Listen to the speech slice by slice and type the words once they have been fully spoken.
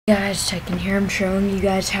Guys, Tekken here. I'm showing you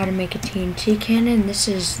guys how to make a TNT cannon. This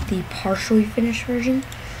is the partially finished version.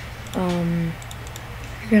 You're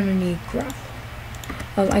gonna need gravel.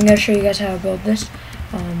 I'm gonna show you guys how to build this.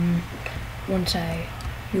 Once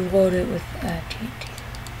you load it with TNT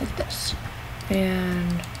like this,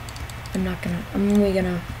 and I'm only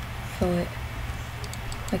gonna fill it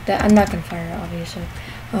like that. I'm not gonna fire it, obviously.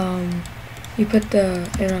 You put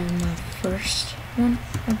it on the first one,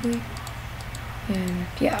 I believe. And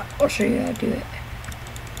yeah, I'll show you how to do it.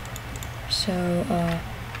 So,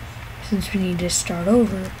 since we need to start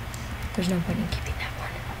over, there's no point in keeping that one.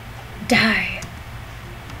 Die!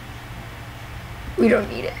 We don't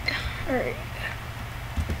need it. Alright.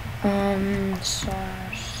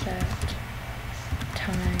 Slash set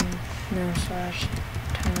time. No, slash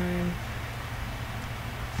time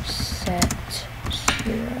set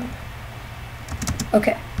 0.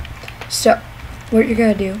 Okay. So, what you're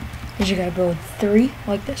gonna do is you gotta build 3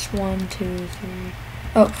 like this. 1, 2, 3.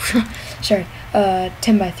 Oh, sorry.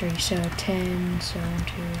 10 by 3. So 10. So 1, 2,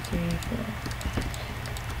 3, 4,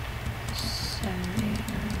 7, 8, 9,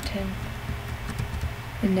 10.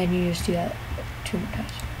 And then you just do that 2 more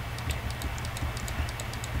times.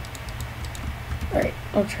 Alright,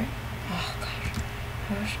 I'll try. Oh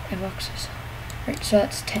gosh, it looks so. Alright, so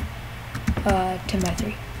that's 10. 10 by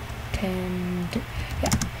 3. 10. Yeah.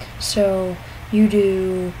 So you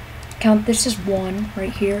do. Count this as 1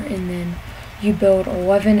 right here, and then you build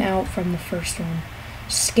 11 out from the first one.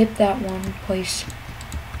 Skip that one, place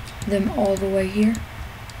them all the way here,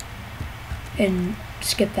 and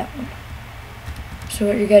skip that one. So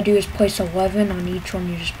what you're gonna do is place 11 on each one.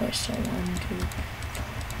 You just place so 1, 2, 4,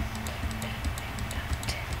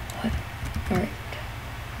 10, 11. All right,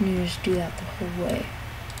 and you just do that the whole way.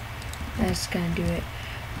 That's gonna do it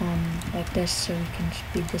like this, so we can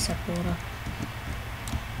speed this up a little.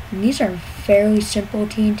 And these are fairly simple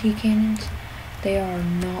TNT cannons. They are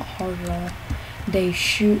not hard at all. They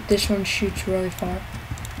shoot. This one shoots really far.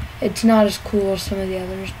 It's not as cool as some of the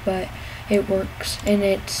others, but it works. And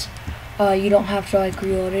it's you don't have to like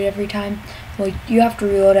reload it every time. Well, you have to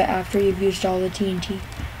reload it after you've used all the TNT.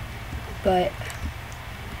 But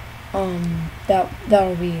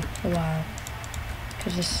that'll be a while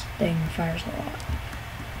because this thing fires a lot.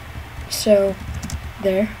 So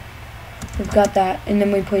there. We've got that, and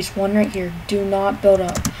then we place 1 right here. Do not build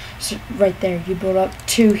up. So right there, you build up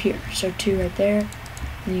 2 here. So 2 right there,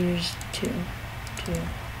 and you use 2, 2,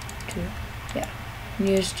 2. Yeah, and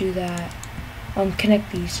you just do that. Connect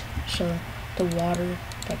these so the water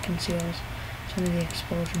that conceals some of the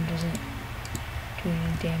explosion doesn't do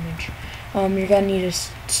any damage. You're gonna need a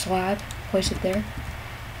slab. Place it there.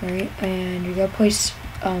 All right, and you're gonna place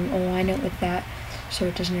align it with that so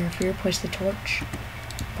it doesn't interfere. Place the torch.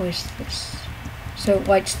 Place this so it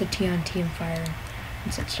lights the TNT and fire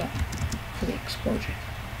and sets it off for the explosion.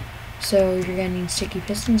 So you're gonna need sticky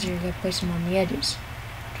pistons, and you're gonna place them on the edges,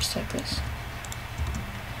 just like this.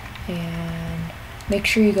 And make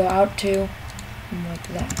sure you go out too, and like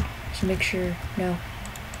that. So make sure you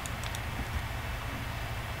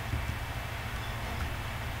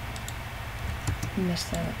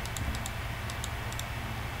messed that up.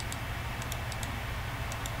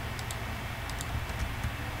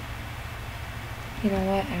 You know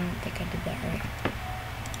what? I don't think I did that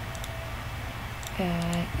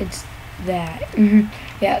right. It's that.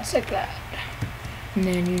 Yeah, it's like that. And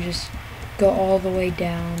then you just go all the way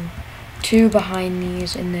down, 2 behind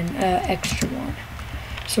these, and then extra 1.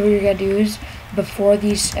 So what you're gonna do is before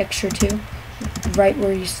these extra 2, right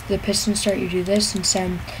where the pistons start, you do this and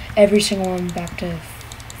send every single one back to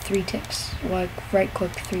 3 ticks. Like right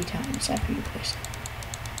click 3 times after you place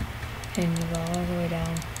it, and you go all the way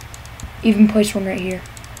down. Even place 1 right here,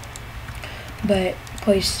 but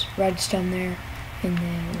place redstone there, and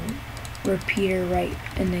then repeater right,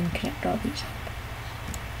 and then connect all these up.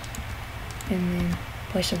 And then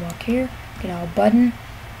place a block here, get out a button,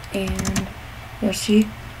 and you'll see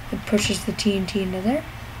it pushes the TNT into there,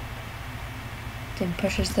 then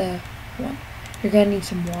pushes the 1. You're gonna need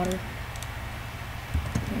some water.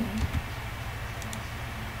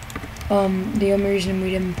 The only reason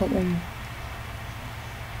we didn't put one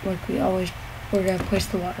like we're gonna place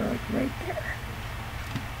the water like right there,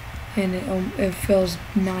 and it fills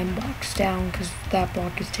 9 blocks down because that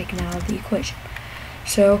block is taken out of the equation.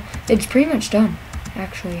 So it's pretty much done,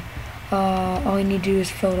 actually. All you need to do is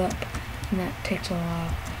fill it up, and that takes a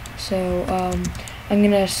while. So I'm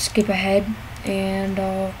gonna skip ahead, and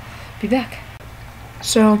I'll be back.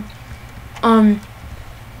 So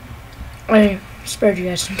I spared you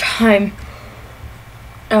guys some time.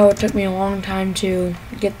 Oh, it took me a long time to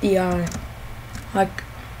get the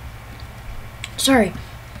sorry,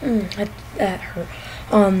 That hurt.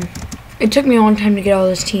 It took me a long time to get all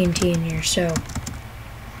this TNT in here, so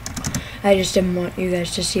I just didn't want you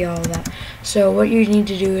guys to see all of that. So what you need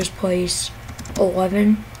to do is place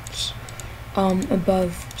 11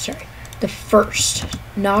 above, sorry, the first,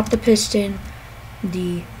 not the piston,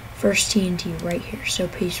 the first TNT right here. So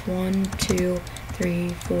place 1, 2, 3,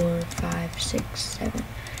 4, 5, 6, 7.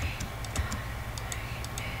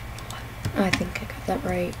 I think I got that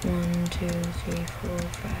right. 1, 2, 3, 4,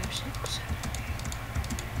 5, 6, 7,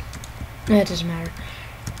 8. That doesn't matter.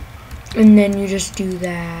 And then you just do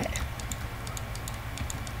that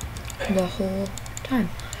the whole time.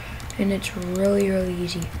 And it's really, really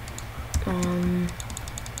easy.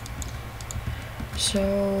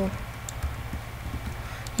 So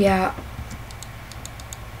yeah.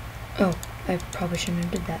 Oh, I probably shouldn't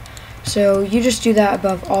have did that. So you just do that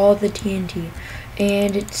above all of the TNT,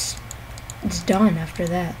 and it's done after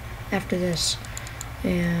that, after this.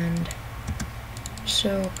 And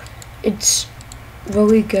so it's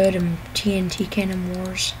really good in TNT Cannon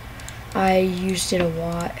Wars. I used it a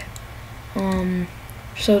lot.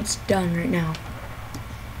 So it's done right now,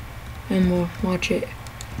 and we'll watch it.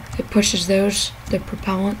 It pushes those, the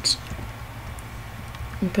propellants,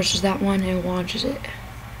 and pushes that one and launches it.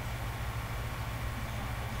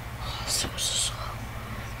 Oh, so slow.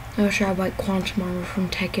 I wish I had like quantum armor from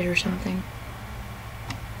Tekkit or something.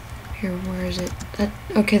 Here, where is it?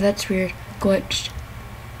 Okay, that's weird. Glitched.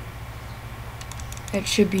 It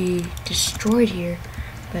should be destroyed here,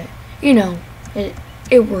 but you know,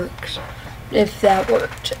 it works. If that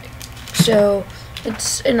worked. So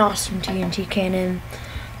it's an awesome TNT cannon.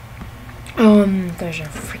 There's a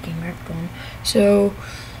freaking wrecked one. So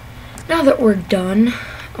now that we're done,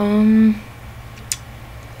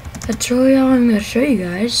 that's really all I'm gonna show you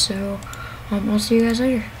guys. So I'll see you guys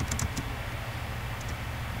later.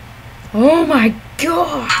 Oh my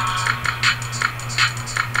god!